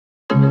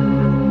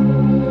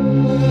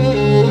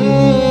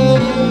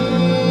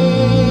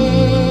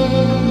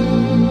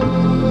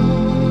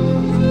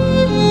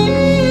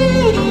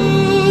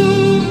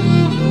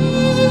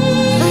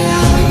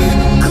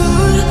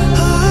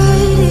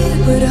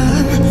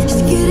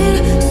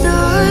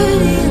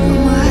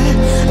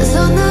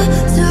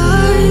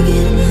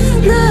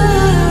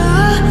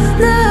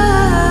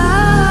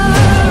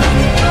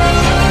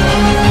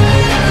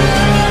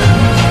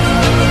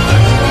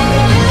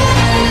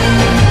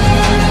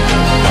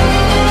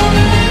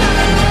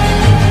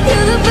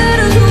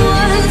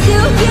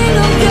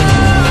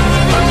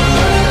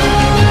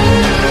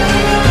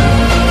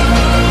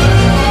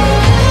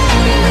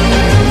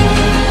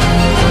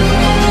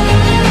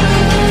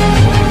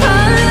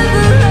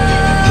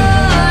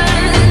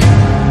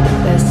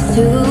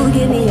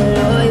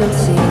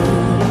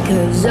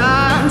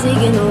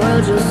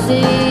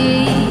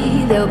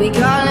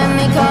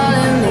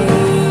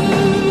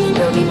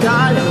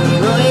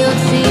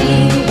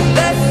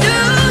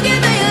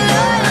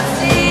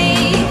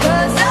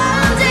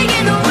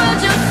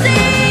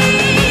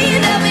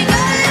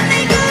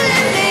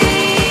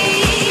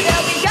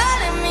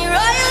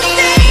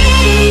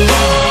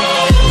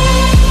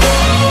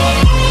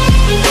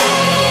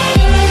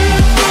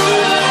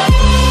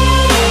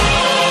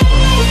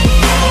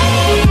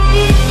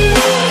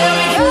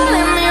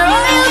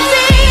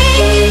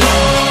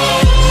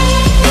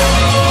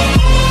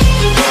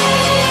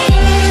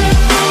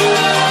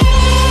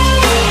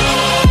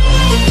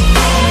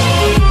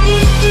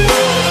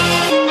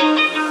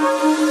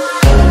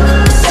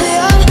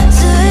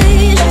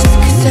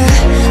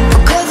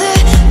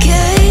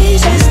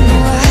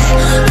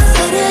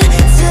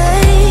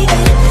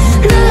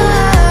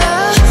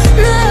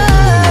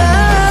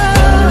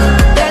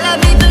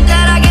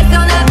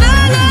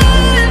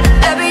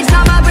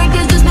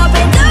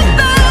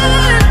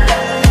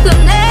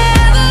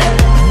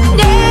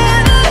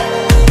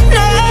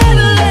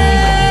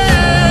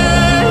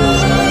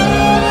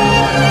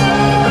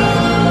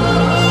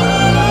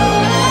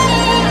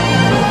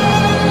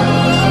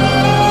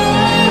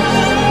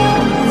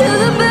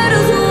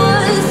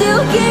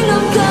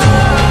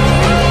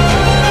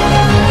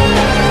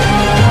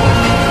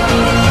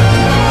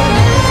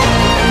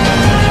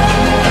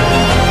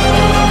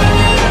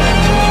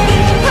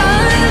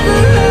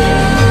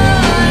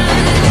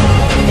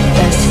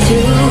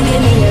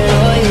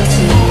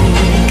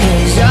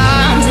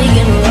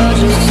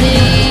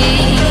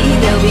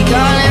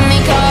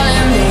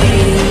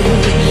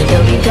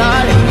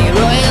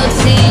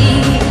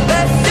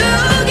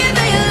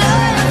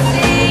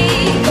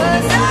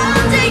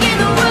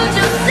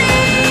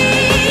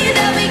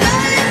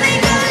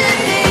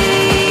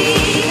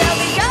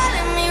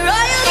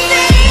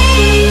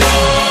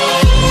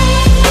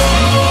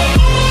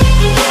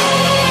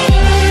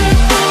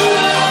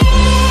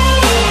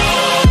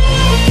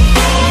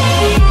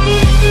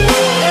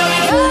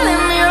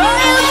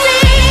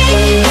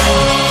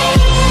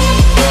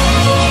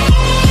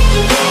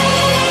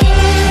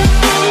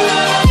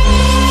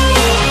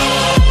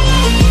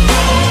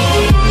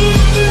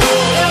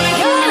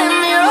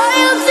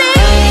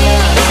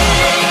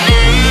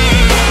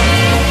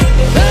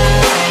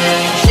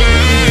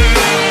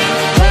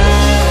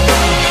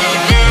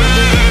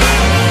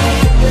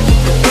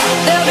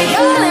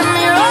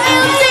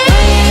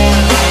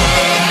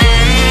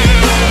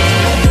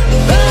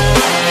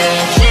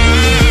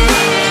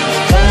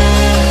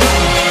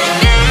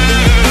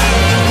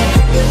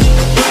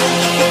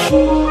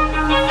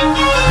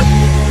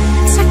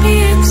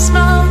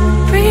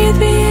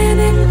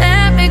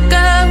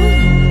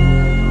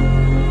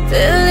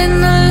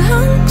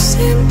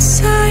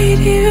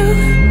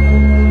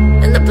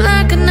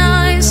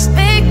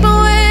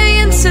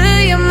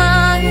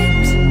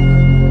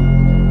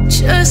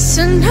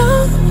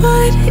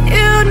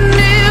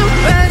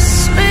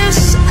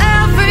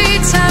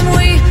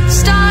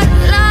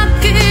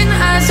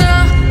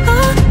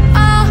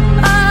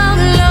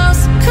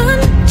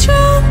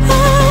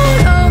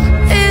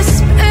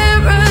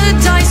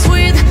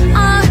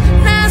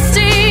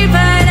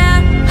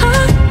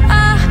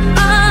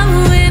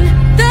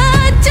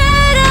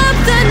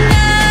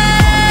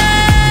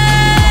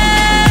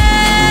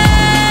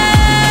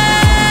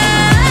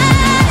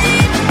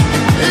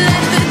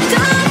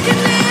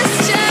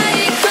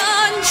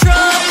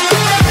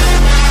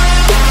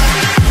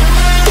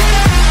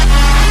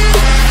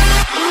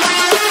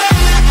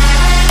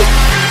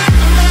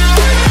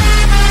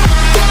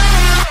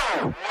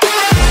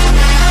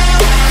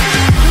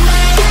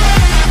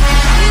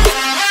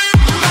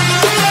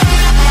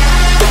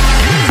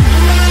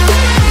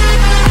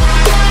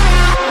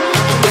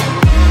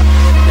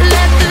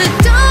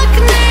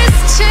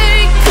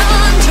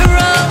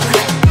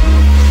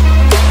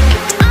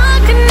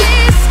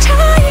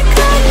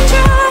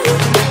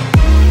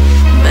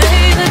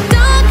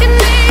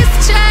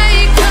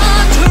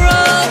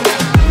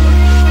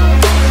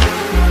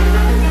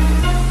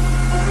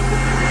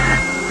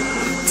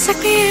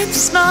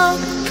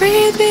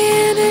Breathe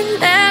me in and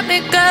let me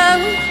go.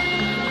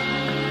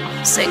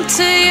 Sink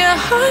to your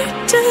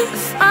heart to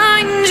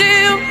find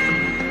you.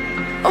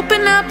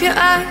 Open up your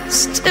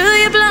eyes till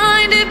you're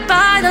blinded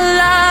by the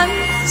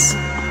lies,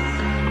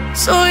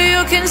 so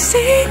you can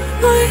see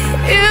what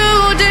you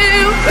do.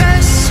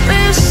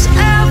 Restless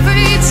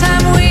every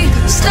time we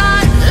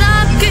start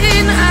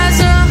locking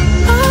eyes up.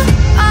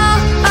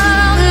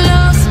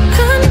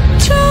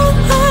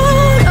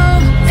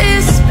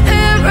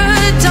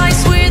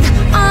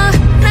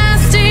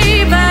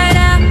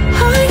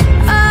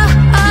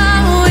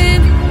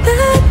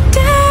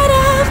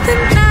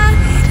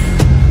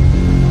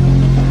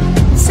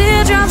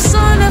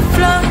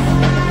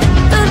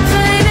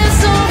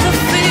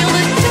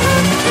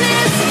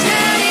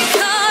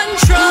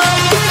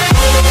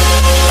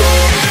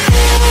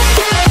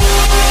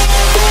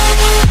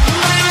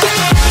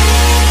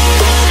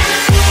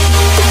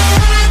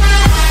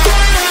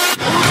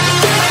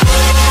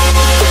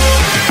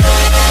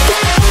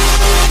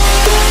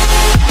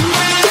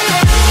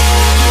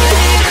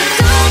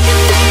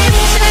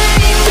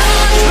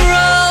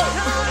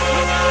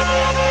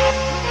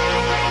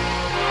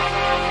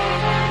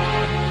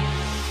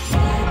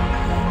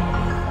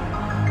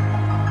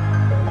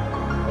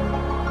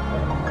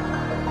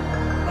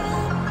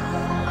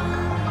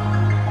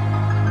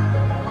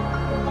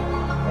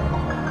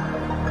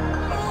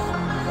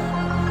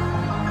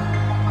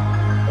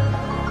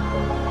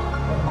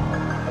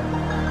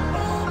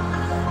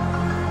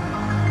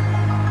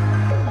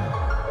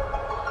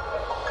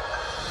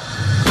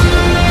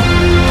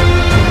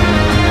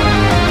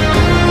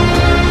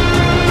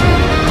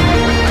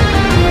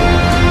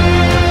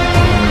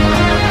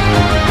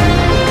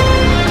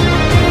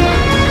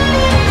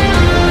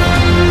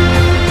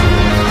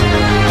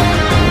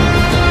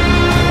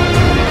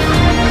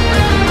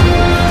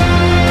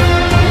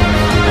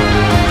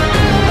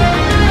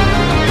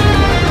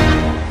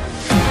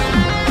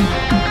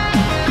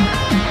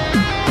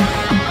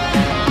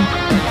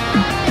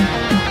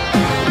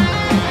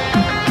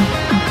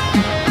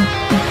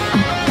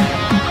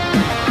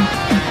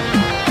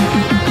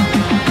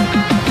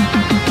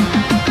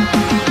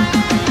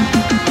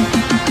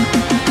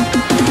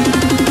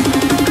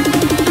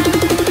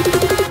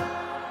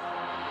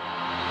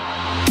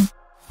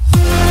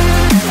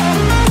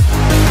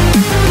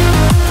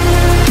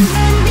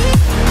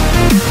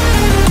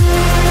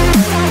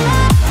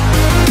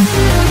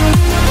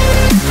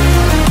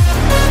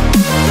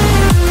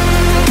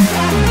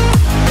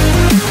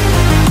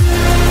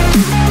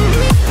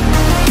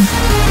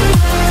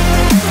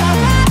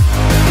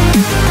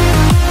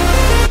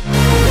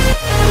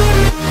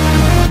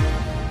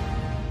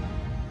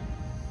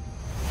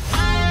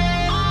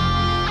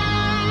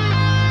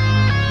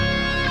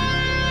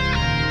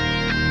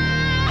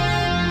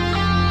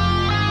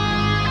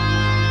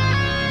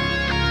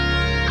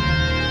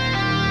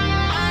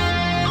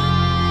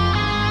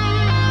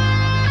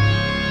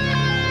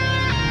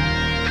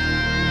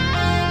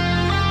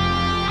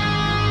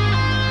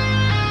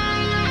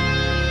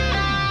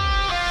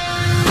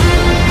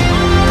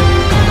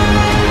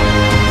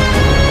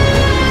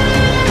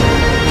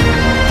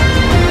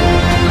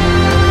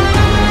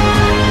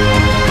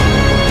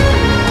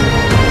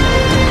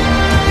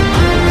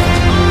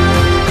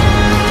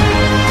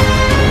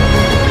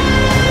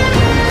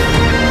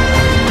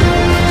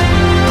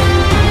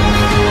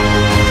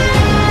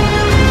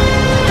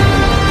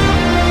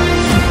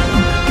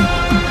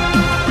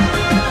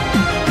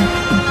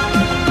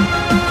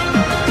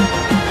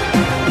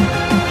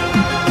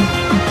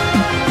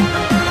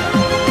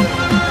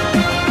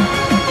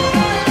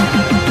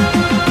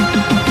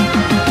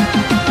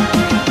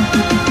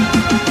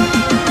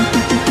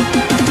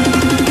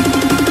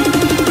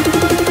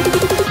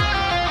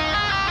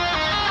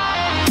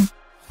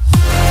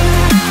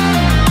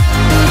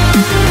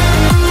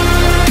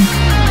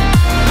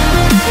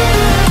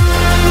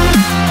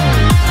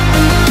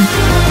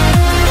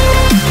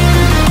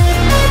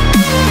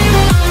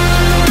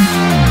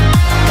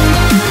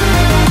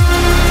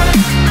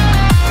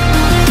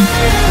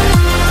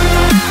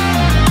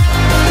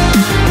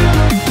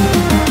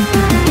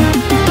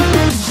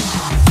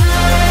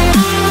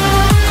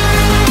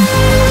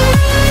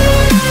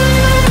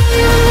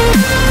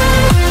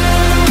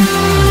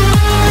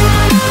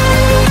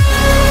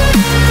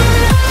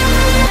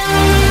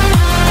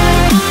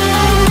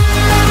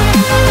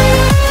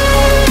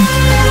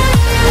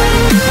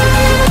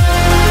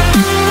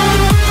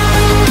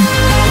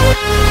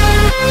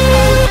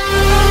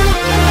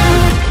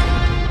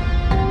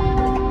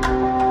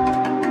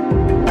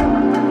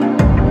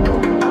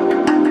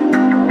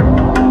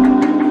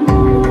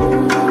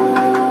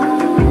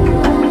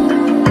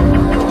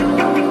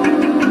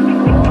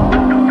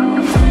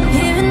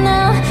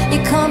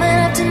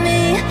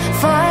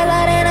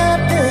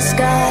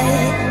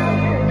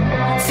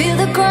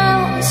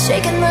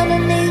 shaking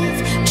underneath,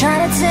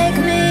 trying to take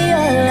me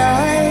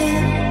alive.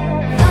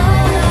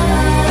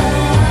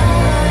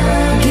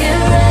 Get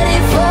ready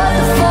for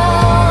the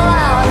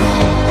fallout.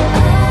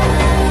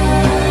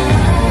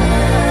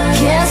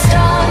 Can't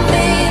stop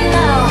me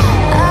now.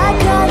 I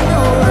got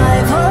no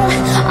rival.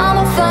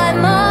 I'ma find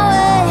my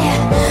way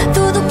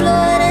through the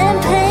blood and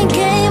pain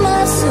game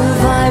of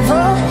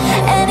survival.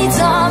 Any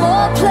time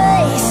or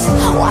place,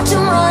 watch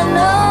 'em run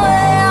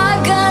away. I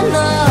got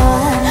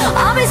none.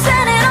 I'll be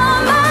standing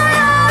on my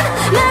own,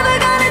 never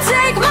gonna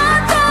take my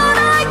throne.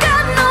 I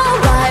got no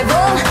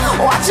rival.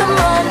 Watch 'em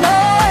run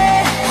away.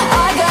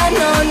 I got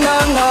no, no,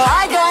 no.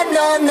 I got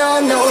no, no,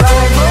 no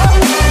rival.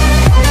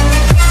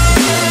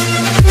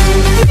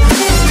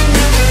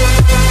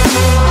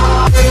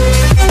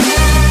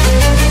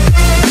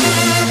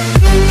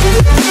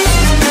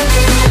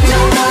 No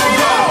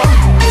rival.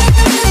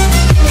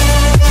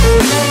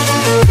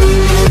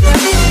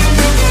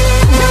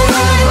 No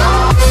rival.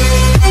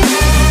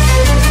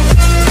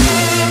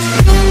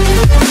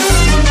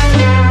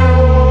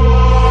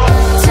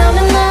 Tell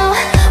me now,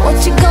 what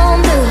you gon'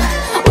 do?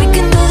 We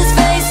can do this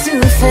face to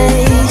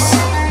face.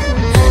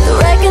 The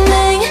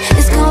reckoning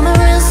is coming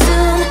real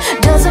soon.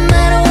 Doesn't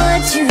matter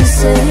what you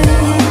say.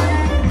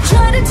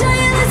 Try to tell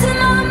you this in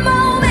my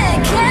moment.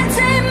 Can't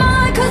take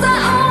mine 'cause I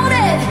own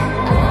it.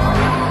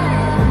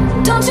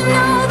 Don't you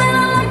know that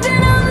I'm locked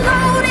and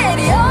unloaded?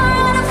 You're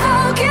out of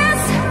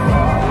focus.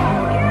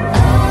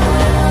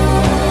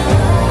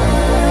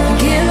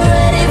 Get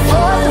ready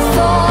for the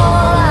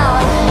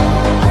fallout.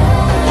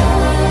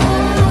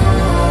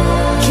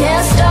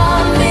 Can't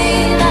stop me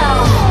now.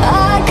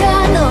 I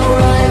got no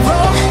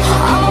rival.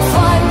 I'ma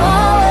find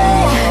my way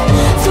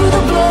through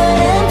the blood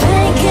and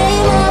pain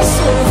game of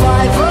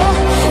survival.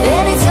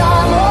 Any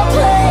time or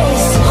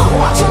place,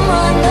 watch 'em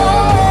run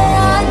away.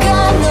 I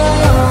got no.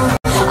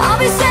 I'll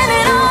be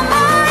standing on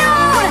my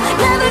own,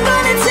 never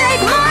gonna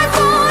take my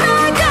phone.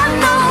 I got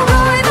no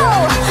rival.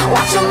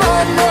 Watch 'em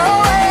run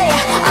away.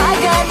 I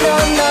got no,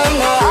 no,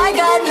 no. I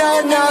got no,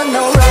 no,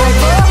 no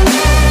rival.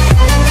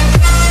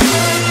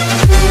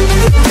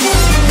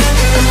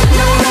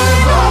 No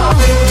rival.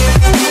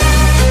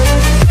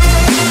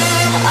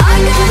 I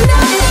got no,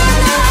 no,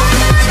 no,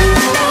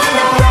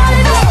 no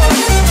rival.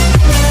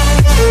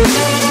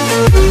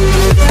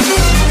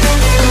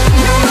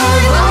 No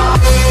rival.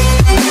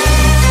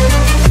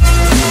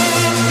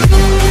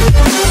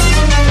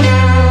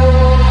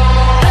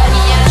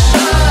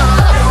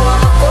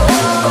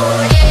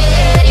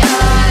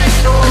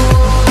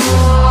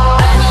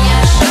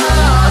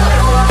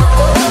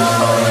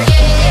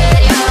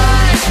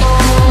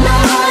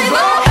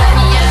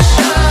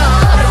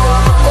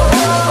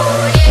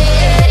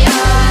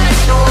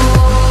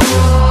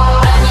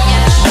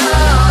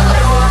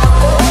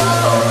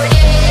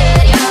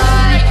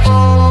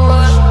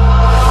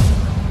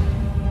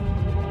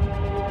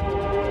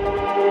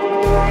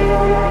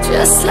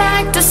 Just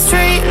like the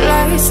street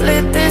lights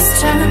lit this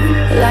town,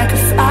 like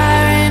a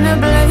fire in a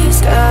blaze,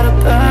 gotta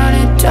burn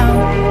it down.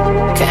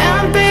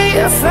 Can't be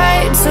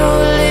afraid to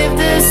leave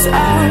this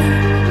out.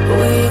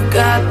 We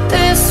got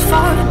this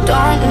far,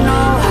 don't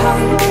know how.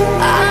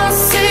 I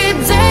see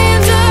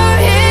danger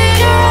in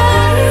your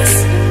eyes.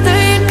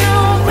 They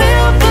know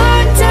we'll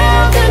burn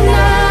down the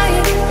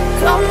night.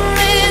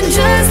 Coming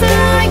just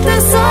like the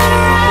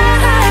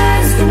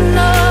sunrise. You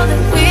know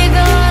that we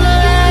gonna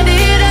light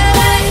it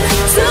up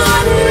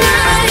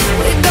tonight.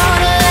 We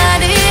gonna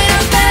light it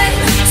up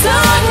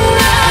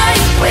tonight.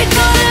 We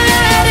gonna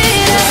light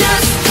it up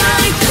just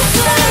like the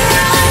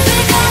sunrise. We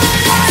gonna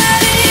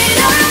light it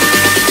up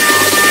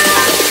now.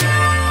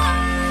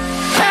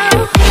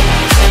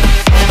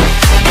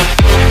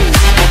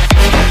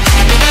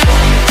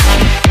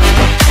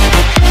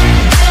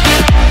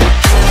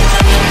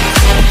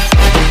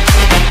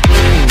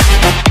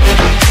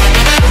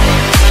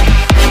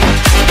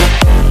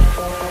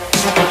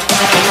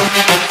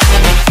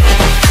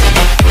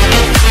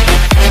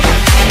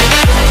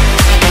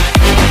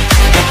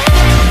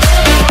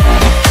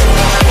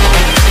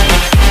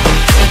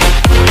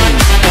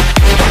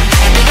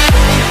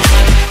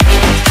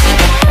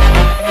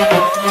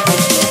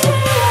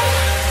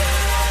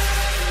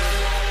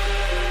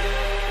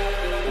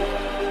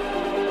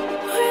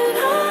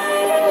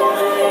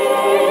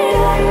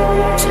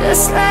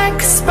 Just like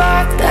a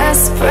spark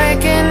that's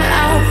breaking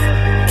out.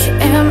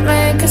 Can't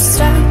make a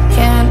stop,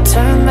 can't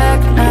turn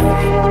back now.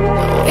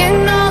 We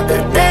know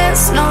that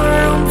there's no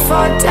room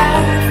for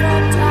doubt.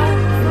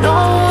 No,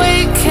 we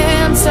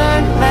can't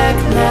turn back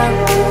now.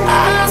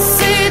 I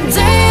see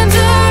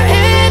danger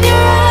in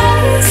your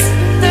eyes.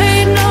 They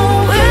know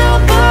we'll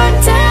burn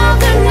down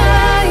the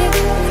night.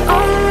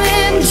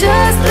 Coming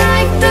just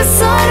like the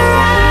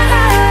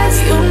sunrise.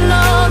 You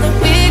know that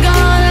we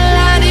gonna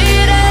light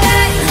it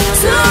up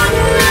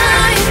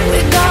tonight. We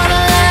gonna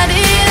light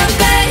it up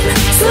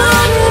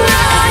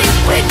tonight.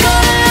 We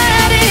gonna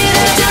light it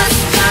up just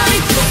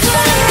like the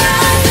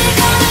sunrise. We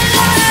gonna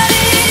light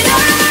it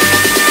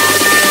up.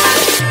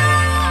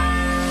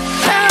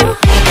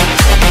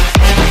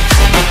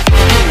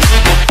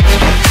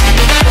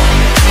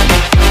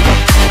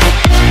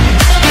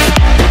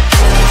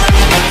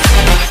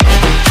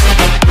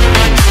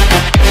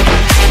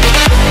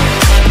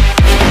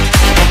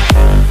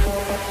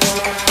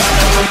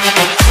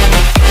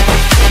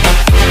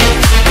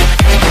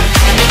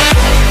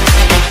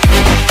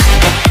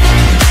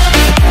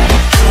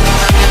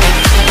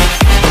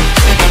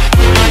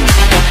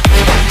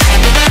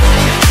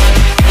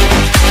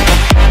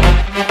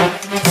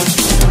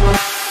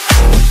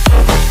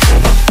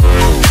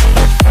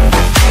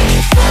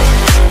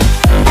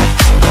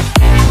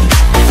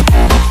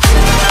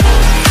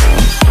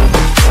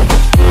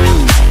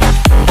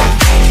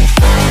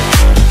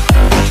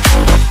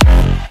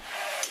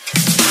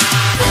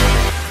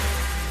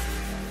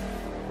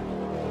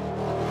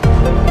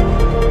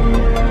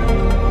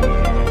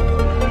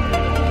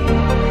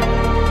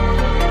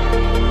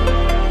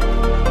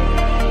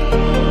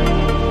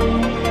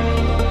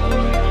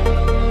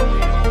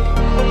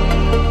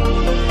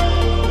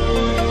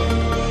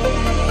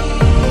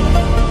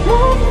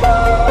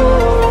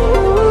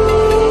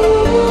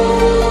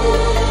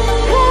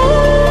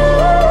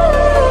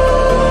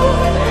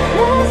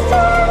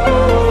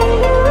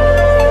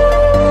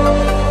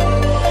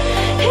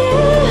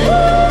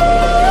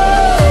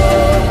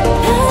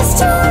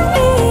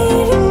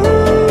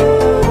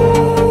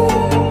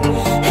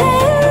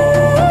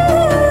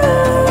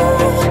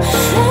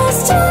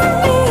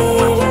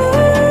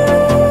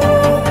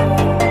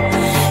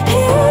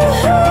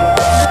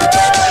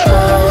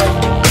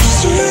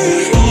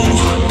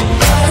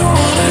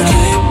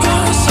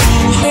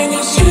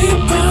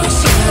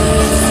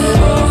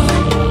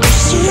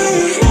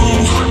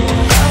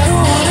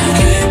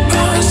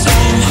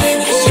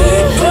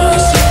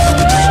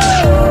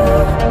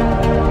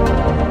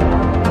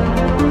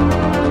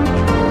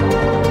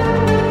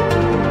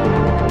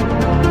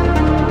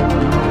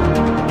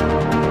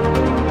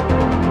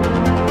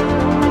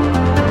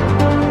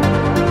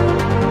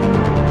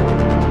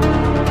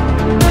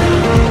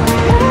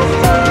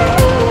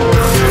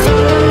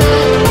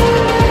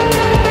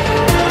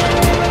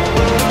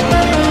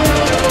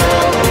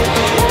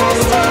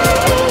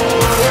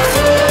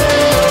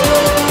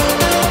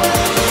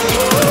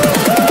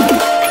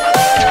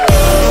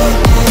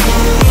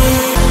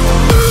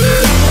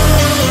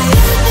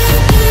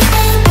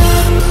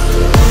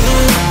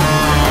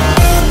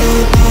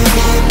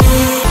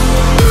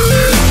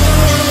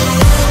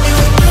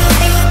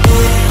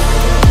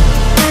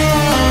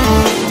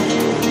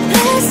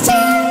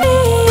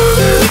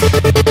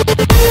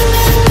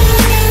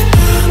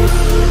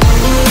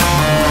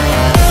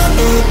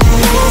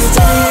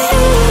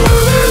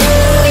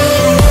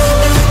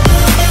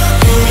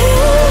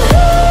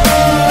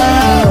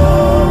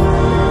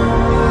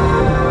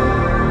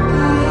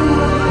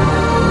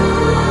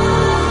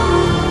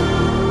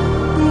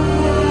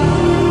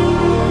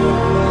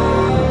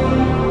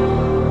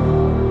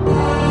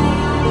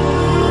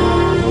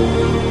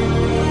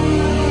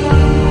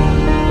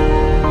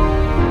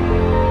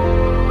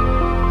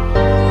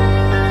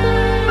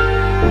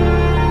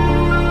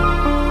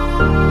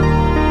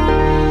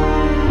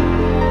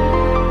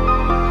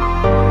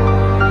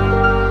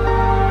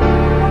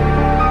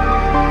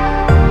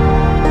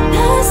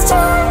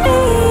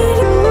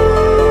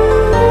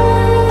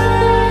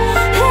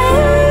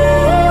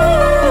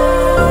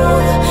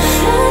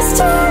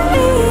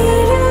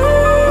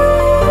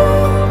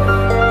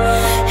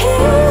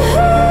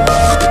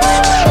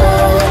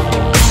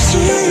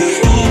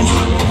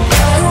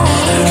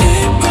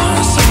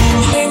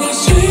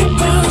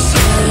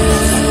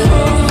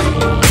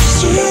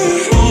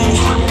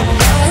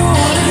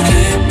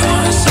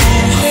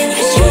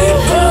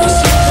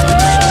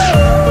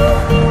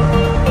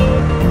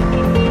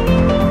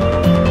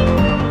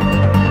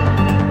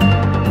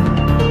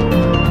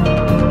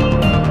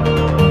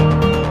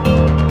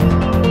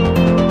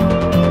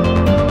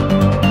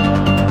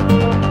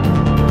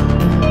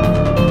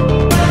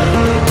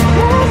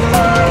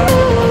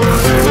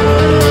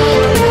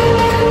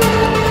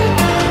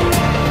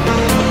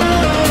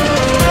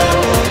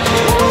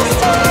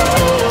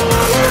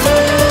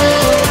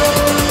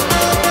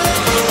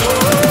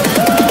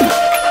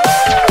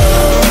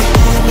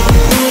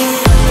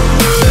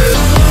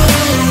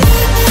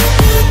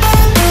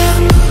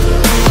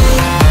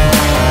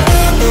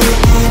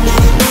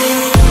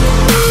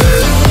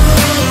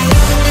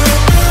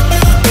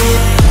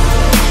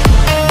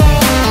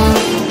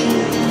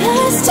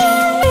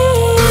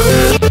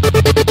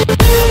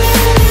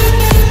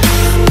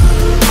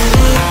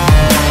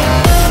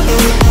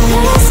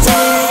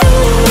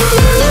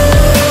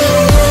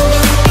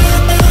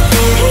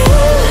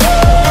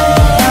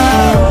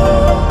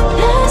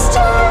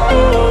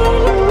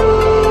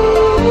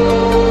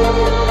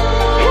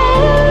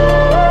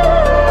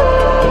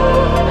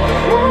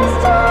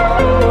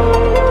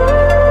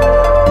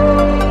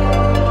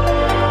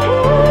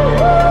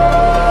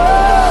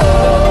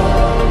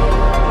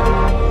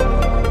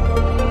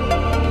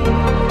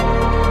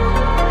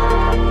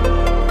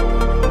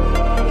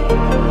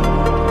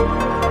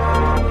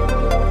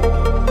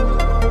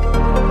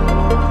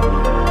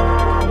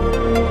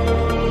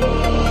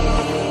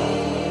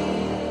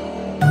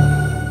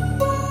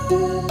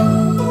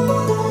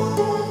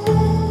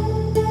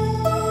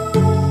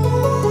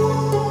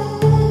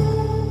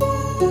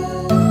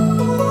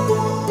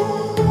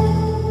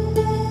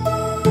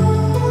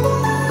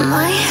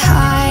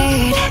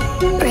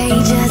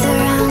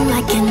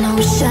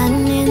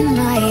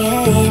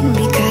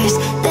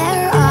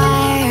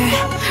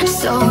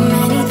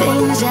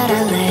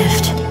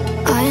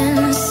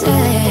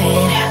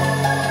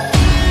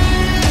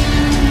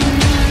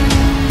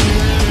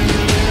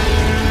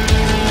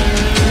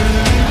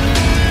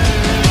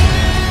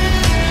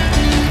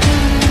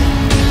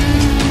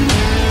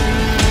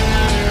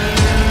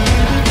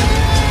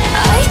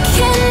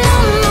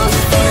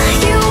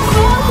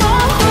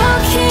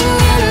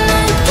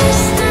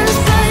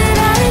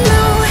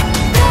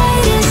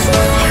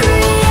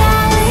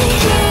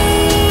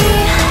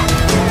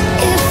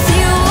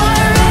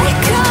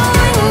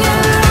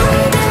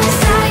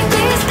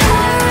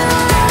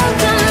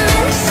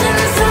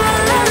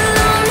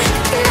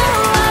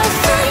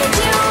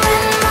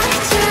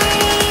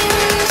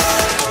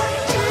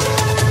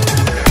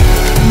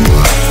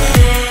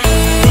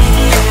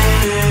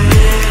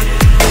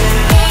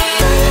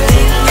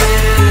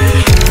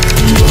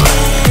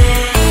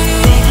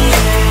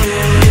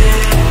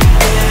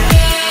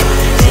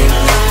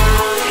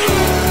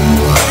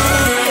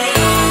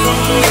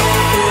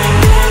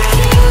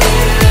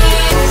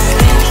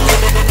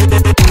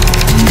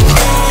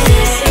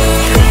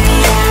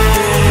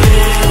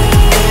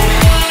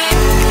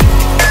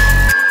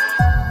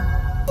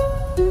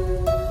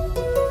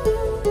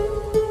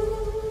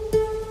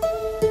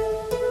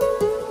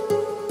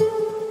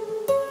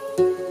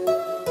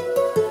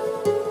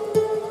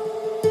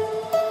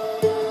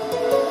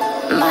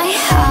 My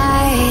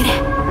heart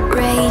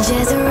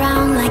rages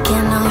around like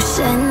an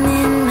ocean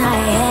in my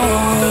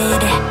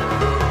head.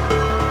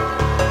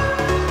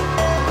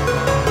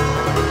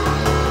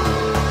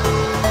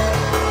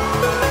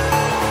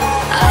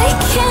 I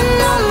can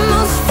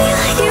almost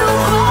feel you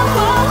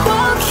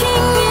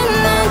walking in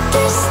the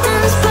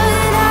distance,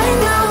 but I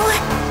know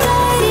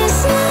that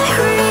it's not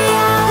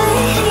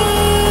reality.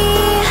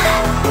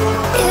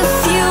 If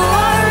you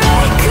are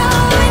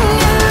echoing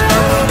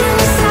around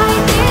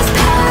inside these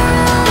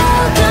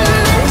parallel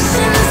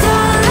dimensions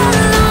all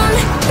alone,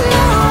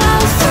 know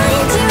I'll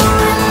find you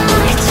in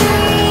my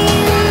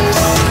dreams.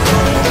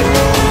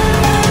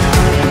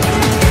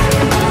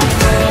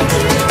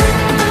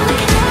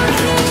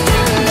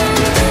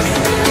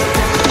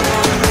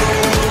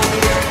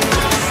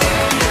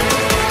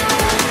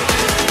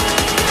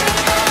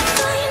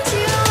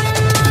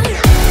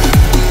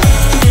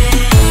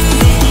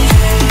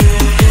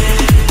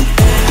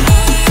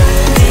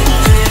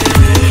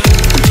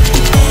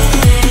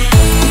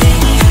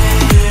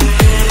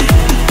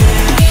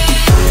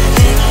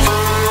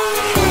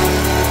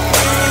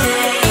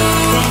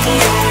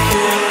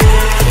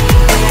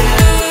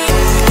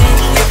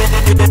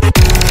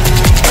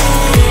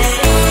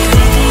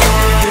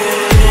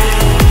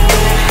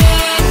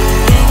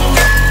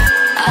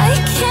 I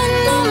can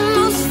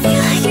almost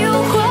feel you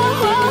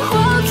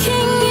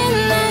walking in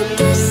the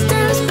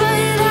distance,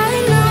 but I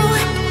know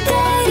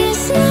that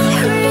it's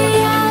not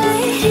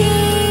reality.